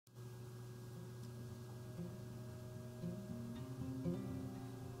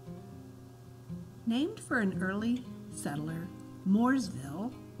Named for an early settler,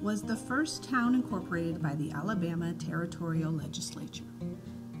 Mooresville was the first town incorporated by the Alabama Territorial Legislature.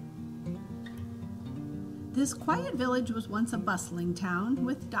 This quiet village was once a bustling town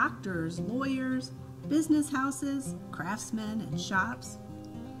with doctors, lawyers, business houses, craftsmen, and shops,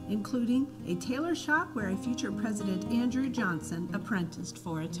 including a tailor shop where a future President Andrew Johnson apprenticed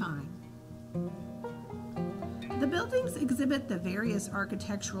for a time. The buildings exhibit the various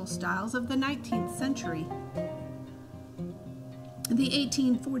architectural styles of the 19th century. The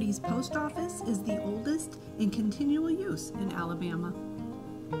 1840s post office is the oldest in continual use in Alabama.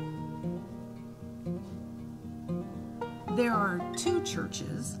 There are two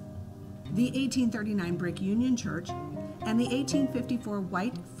churches, the 1839 brick Union Church and the 1854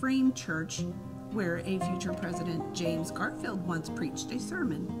 white frame church, where a future President James Garfield once preached a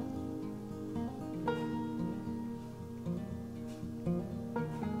sermon.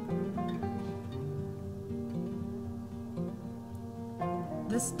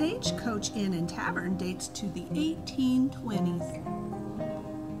 The Stagecoach Inn and Tavern dates to the 1820s.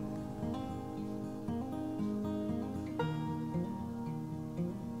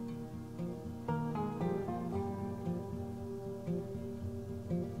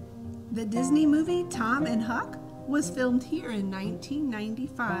 The Disney movie Tom and Huck was filmed here in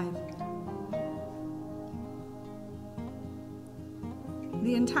 1995.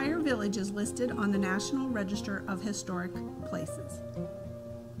 The entire village is listed on the National Register of Historic Places.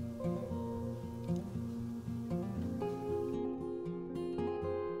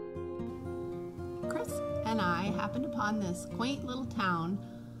 Chris and I happened upon this quaint little town,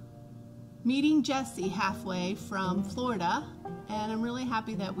 meeting Jessie halfway from Florida, and I'm really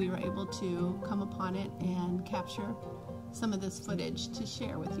happy that we were able to come upon it and capture some of this footage to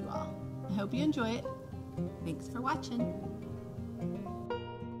share with you all. I hope you enjoy it. Thanks for watching.